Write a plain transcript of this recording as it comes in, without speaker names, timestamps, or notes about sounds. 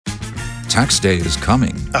Tax day is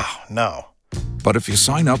coming. Oh, no. But if you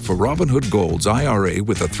sign up for Robinhood Gold's IRA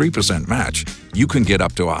with a 3% match, you can get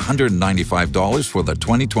up to $195 for the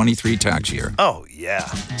 2023 tax year. Oh, yeah.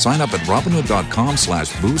 Sign up at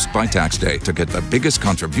Robinhood.com/boost by tax day to get the biggest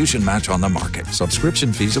contribution match on the market.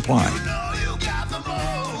 Subscription fees apply.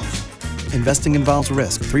 Investing involves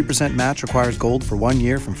risk. 3% match requires gold for 1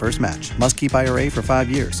 year from first match. Must keep IRA for 5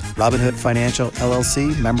 years. Robinhood Financial,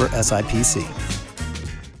 LLC, member SIPC.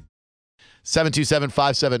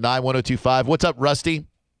 727-579-1025. What's up, Rusty?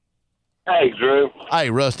 Hey, Drew. Hi,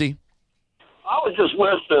 Rusty. I was just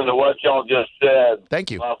listening to what y'all just said. Thank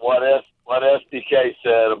you. About what SDK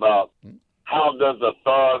said about how does a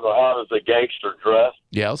thug or how does a gangster dress.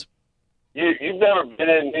 Yes. You've never been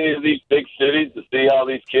in any of these big cities to see how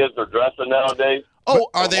these kids are dressing nowadays?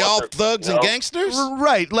 Oh, are they all thugs and gangsters?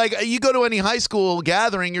 Right. Like, you go to any high school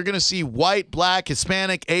gathering, you're going to see white, black,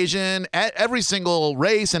 Hispanic, Asian. Every single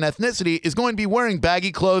race and ethnicity is going to be wearing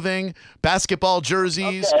baggy clothing, basketball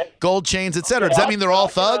jerseys, gold chains, etc. Does that mean they're all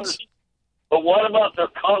thugs? But what about their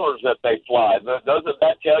colors that they fly? Doesn't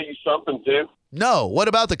that tell you something, too? No. What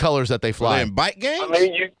about the colors that they fly? Are they in bike gangs?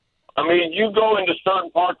 I mean, you go into certain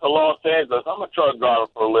parts of Los Angeles. I'm a truck driver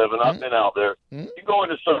for a living. I've been out there. You go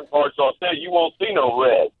into certain parts of Los Angeles, you won't see no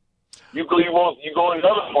red. You go into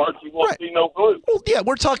other parts, you won't see no blue. Well, yeah,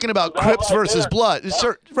 we're talking about Crips versus Blood.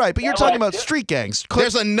 Right, but you're talking about street gangs.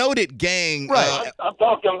 There's a noted gang. Right. I'm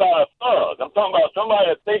talking about a thug. I'm talking about somebody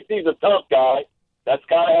that thinks he's a tough guy that's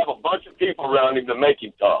got to have a bunch of people around him to make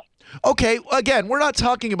him tough. Okay, again, we're not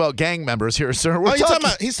talking about gang members here, sir.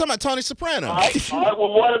 He's talking about Tony Soprano. All right,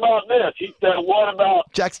 well, what about this? He said, what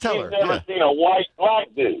about Jax Teller? He's never seen a white black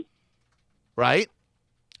dude. Right.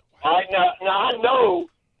 Now I know,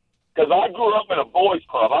 because I grew up in a boys'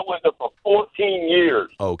 club. I went there for 14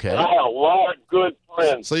 years. Okay. And I had a lot of good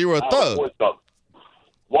friends. So you were a thug. With them,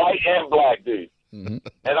 white and black dudes. Mm-hmm.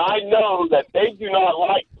 And I know that they do not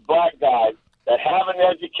like the black guys that have an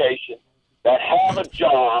education, that have a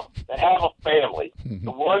job, that have a family. The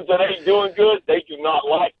ones that ain't doing good, they do not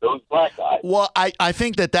like those black guys. Well, I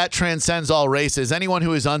think that transcends all races. Anyone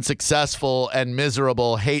who is unsuccessful and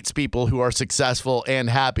miserable hates people who are successful and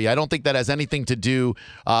happy. I don't think that has anything to do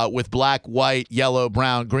with black, white, yellow,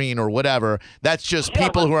 brown, green, or whatever. That's just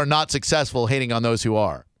people who are not successful hating on those who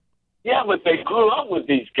are. Yeah, but they grew up with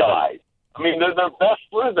these guys. I mean, they're their best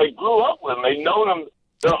friends. They grew up with them. They've known them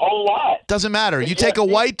their whole life. Doesn't matter. You take a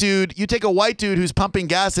white dude who's pumping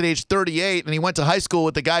gas at age 38 and he went to high school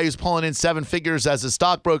with the guy who's pulling in 7 figures as a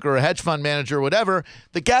stockbroker or a hedge fund manager or whatever.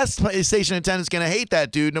 The gas station attendant's going to hate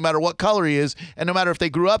that dude no matter what color he is and no matter if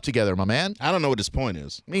they grew up together, my man. I don't know what his point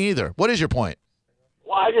is. Me either. What is your point?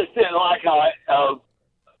 Well, I just didn't like how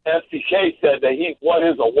SDK said that what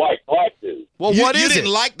is a white black dude. Well, you what is didn't it?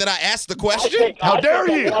 like that I asked the question? How dare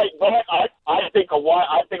you? I think of a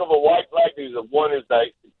white black dude as one is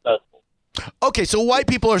successful. Okay, so white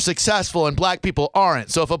people are successful and black people aren't.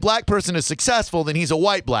 So if a black person is successful, then he's a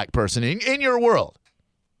white black person in your world.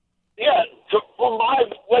 Yeah, from my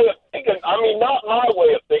way of thinking. I mean, not my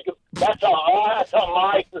way of thinking. That's how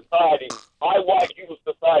my society, my white people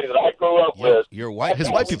society that I grew up with. Your white, his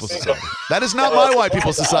white people society. That is not my white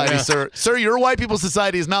people society, sir. Sir, your white people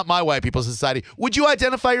society is not my white people society. Would you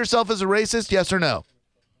identify yourself as a racist? Yes or no?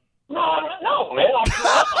 No, man. I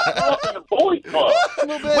grew up in the boys' club.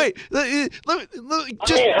 Wait,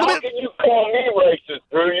 how can you call me racist,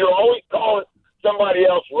 Drew? You're always calling somebody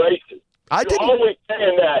else racist. You're always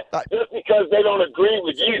saying that just because they don't agree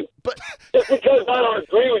with you. Just because I don't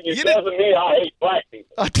agree with you doesn't mean I hate black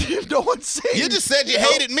people. No one's saying. You just said you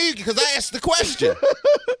hated me because I asked the question.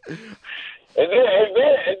 and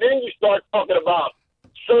then you start talking about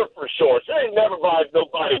surfer shorts. There ain't never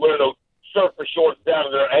nobody wearing those surfer shorts down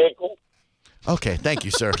to their ankle. Okay, thank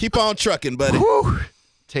you, sir. Keep on trucking, buddy. Whew.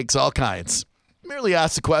 Takes all kinds. Merely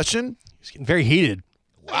asked the question. He's getting very heated.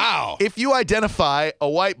 Wow. If you identify a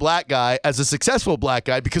white black guy as a successful black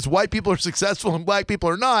guy because white people are successful and black people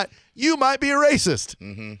are not, you might be a racist.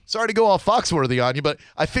 Mm-hmm. Sorry to go all Foxworthy on you, but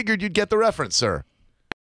I figured you'd get the reference, sir.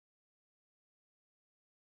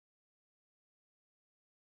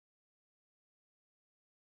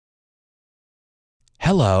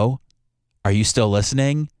 Hello. Are you still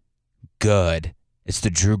listening? Good. It's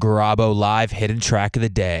the Drew Garabo live hidden track of the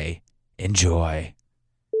day. Enjoy.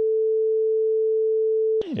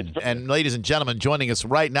 And ladies and gentlemen, joining us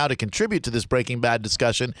right now to contribute to this Breaking Bad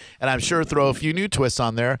discussion, and I'm sure throw a few new twists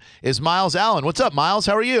on there, is Miles Allen. What's up, Miles?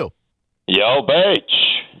 How are you? Yo, bitch.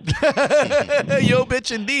 Yo,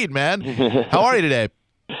 bitch, indeed, man. How are you today?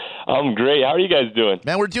 I'm great. How are you guys doing?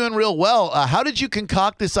 Man, we're doing real well. How did you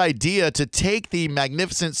concoct this idea to take the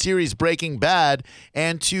magnificent series Breaking Bad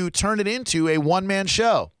and to turn it into a one-man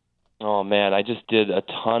show? Oh, man, I just did a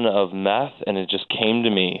ton of meth, and it just came to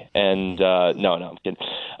me. And no, I'm kidding.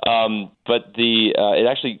 But it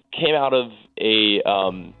actually came out of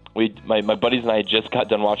my buddies and I just got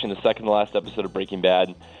done watching the second to last episode of Breaking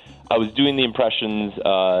Bad. I was doing the impressions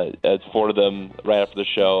as 4 of them right after the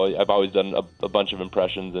show. I've always done a bunch of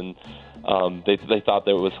impressions, and they thought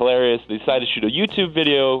that it was hilarious. They decided to shoot a YouTube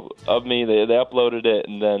video of me. They uploaded it,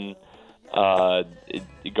 and then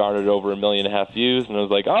it garnered over 1.5 million views. And I was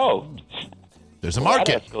like, oh, there's a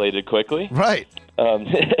market. That escalated quickly. Right. And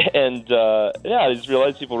I just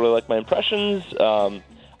realized people really like my impressions.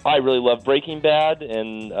 I really love Breaking Bad,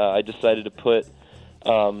 and I decided to put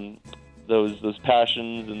those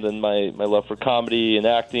passions and then my love for comedy and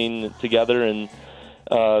acting together, and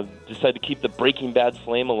decided to keep the Breaking Bad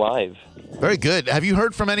flame alive. Very good. Have you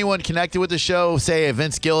heard from anyone connected with the show, say a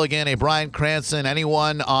Vince Gilligan, a Bryan Cranston,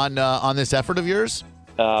 anyone on this effort of yours?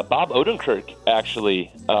 Bob Odenkirk, actually,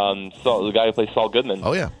 the guy who plays Saul Goodman.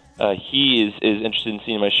 Oh, yeah. He is interested in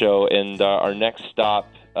seeing my show, and our next stop,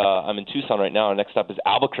 I'm in Tucson right now, our next stop is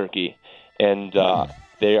Albuquerque, and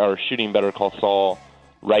they are shooting Better Call Saul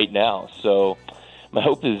right now. So my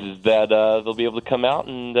hope is that they'll be able to come out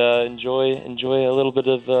and enjoy a little bit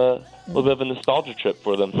of a nostalgia trip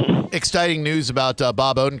for them. Exciting news about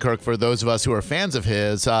Bob Odenkirk for those of us who are fans of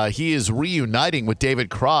his. He is reuniting with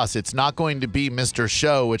David Cross. It's not going to be Mr.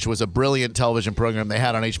 Show, which was a brilliant television program they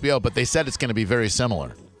had on HBO, but they said it's going to be very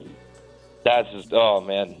similar. That's just, oh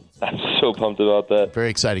man, I'm so pumped about that.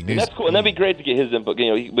 Very exciting news. And that's cool, and that'd be great to get his input.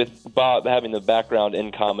 With Bob having the background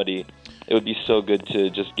in comedy, it would be so good to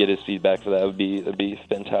just get his feedback for that. That'd be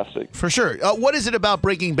fantastic. For sure. What is it about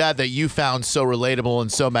Breaking Bad that you found so relatable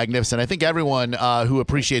and so magnificent? I think everyone who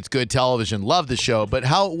appreciates good television loved the show, but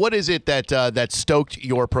what is it that stoked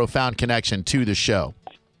your profound connection to the show?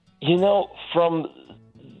 From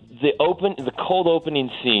the cold opening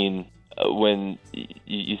scene, when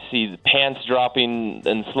you see the pants dropping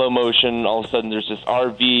in slow motion, all of a sudden there's this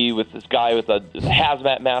RV with this guy with a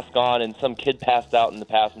hazmat mask on and some kid passed out in the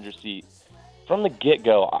passenger seat. From the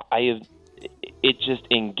get-go, it just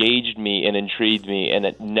engaged me and intrigued me, and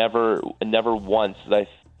it never once did I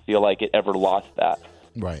feel like it ever lost that.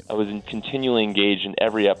 Right. I was continually engaged in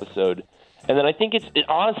every episode. And then I think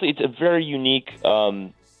honestly, it's a very unique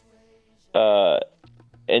and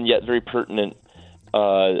yet very pertinent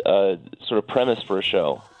sort of premise for a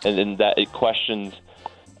show, and in that it questions.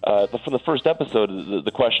 From the first episode,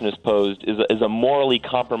 the question is posed: is a morally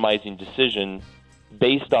compromising decision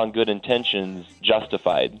based on good intentions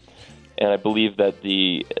justified? And I believe that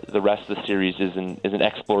the rest of the series is an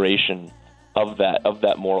exploration of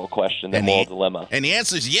that moral question, that moral dilemma. And the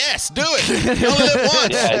answer is yes. Do it. Don't live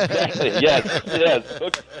once. Yeah, exactly.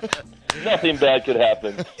 Yes. Nothing bad could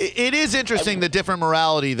happen. It is interesting the different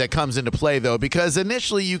morality that comes into play, though, because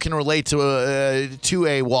initially you can relate to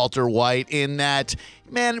a Walter White in that,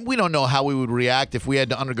 man, we don't know how we would react if we had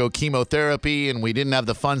to undergo chemotherapy and we didn't have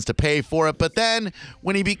the funds to pay for it. But then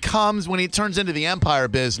when he turns into the Empire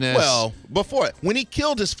business. Well, when he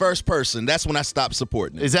killed his first person, that's when I stopped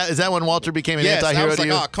supporting it. Is that when Walter became an anti-hero? I was to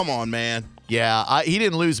you? oh, come on, man. Yeah, he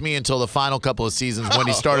didn't lose me until the final couple of seasons when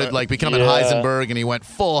he started becoming Heisenberg, and he went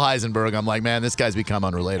full Heisenberg. I'm like, man, this guy's become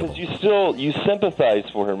unrelatable. Because you sympathize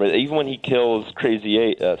for him, even when he kills Crazy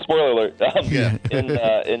 8. Spoiler alert.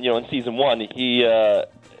 In season 1, he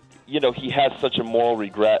has such a moral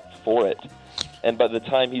regret for it, and by the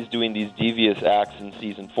time he's doing these devious acts in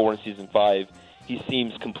season 4 and season 5, he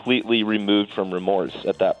seems completely removed from remorse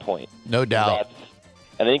at that point. No doubt.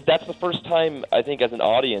 And I think that's the first time, as an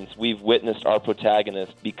audience, we've witnessed our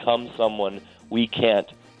protagonist become someone we can't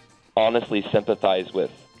honestly sympathize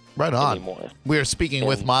with anymore. We are speaking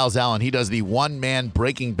with Miles Allen. He does the one-man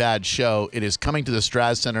Breaking Bad show. It is coming to the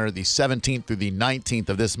Straz Center the 17th through the 19th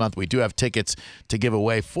of this month. We do have tickets to give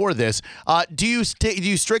away for this. Do you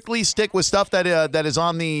strictly stick with stuff that is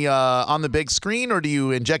on the big screen, or do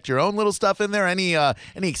you inject your own little stuff in there? Any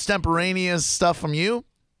extemporaneous stuff from you?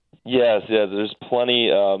 Yes, there's plenty.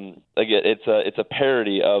 Again, it's a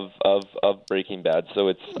parody of Breaking Bad, so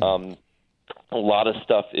it's a lot of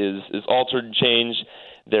stuff is altered and changed.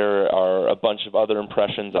 There are a bunch of other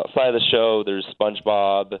impressions outside of the show. There's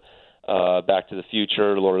SpongeBob, Back to the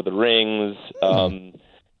Future, Lord of the Rings.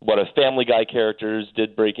 What if Family Guy characters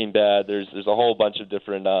did Breaking Bad? There's a whole bunch of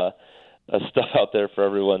different stuff out there for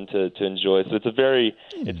everyone to enjoy. So it's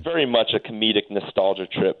very much a comedic nostalgia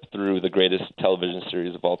trip through the greatest television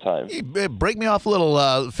series of all time. Hey, break me off a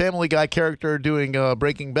little Family Guy character doing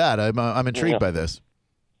Breaking Bad. I'm intrigued by this.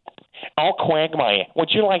 Oh, Quagmire, would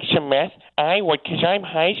you like some meth? I would, because I'm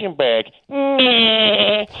Heisenberg.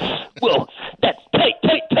 Well, that's tight,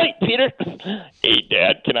 Peter. Hey,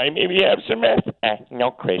 Dad, can I maybe have some meth?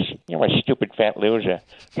 No, Chris, you're a stupid fat loser.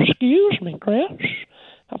 Excuse me, Chris.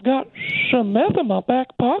 I've got some meth in my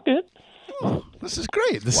back pocket. This is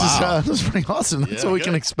great. This is pretty awesome. That's what we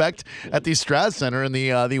can expect at the Straz Center in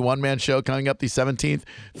the one-man show coming up the 17th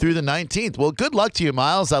through the 19th. Well, good luck to you,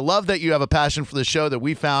 Miles. I love that you have a passion for the show that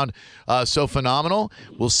we found so phenomenal.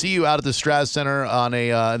 We'll see you out at the Straz Center on the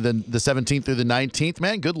 17th through the 19th,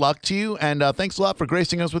 man. Good luck to you, and thanks a lot for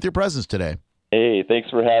gracing us with your presence today. Hey, thanks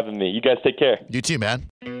for having me. You guys take care. You too, man.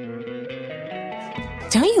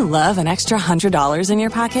 Don't you love an extra $100 in your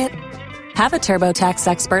pocket? Have a TurboTax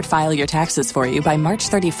expert file your taxes for you by March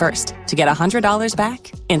 31st to get $100 back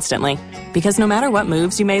instantly. Because no matter what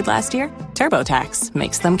moves you made last year, TurboTax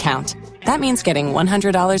makes them count. That means getting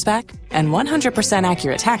 $100 back and 100%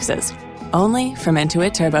 accurate taxes only from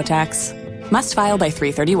Intuit TurboTax. Must file by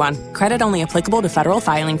 3/31. Credit only applicable to federal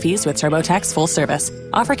filing fees with TurboTax full service.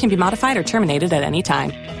 Offer can be modified or terminated at any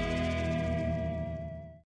time.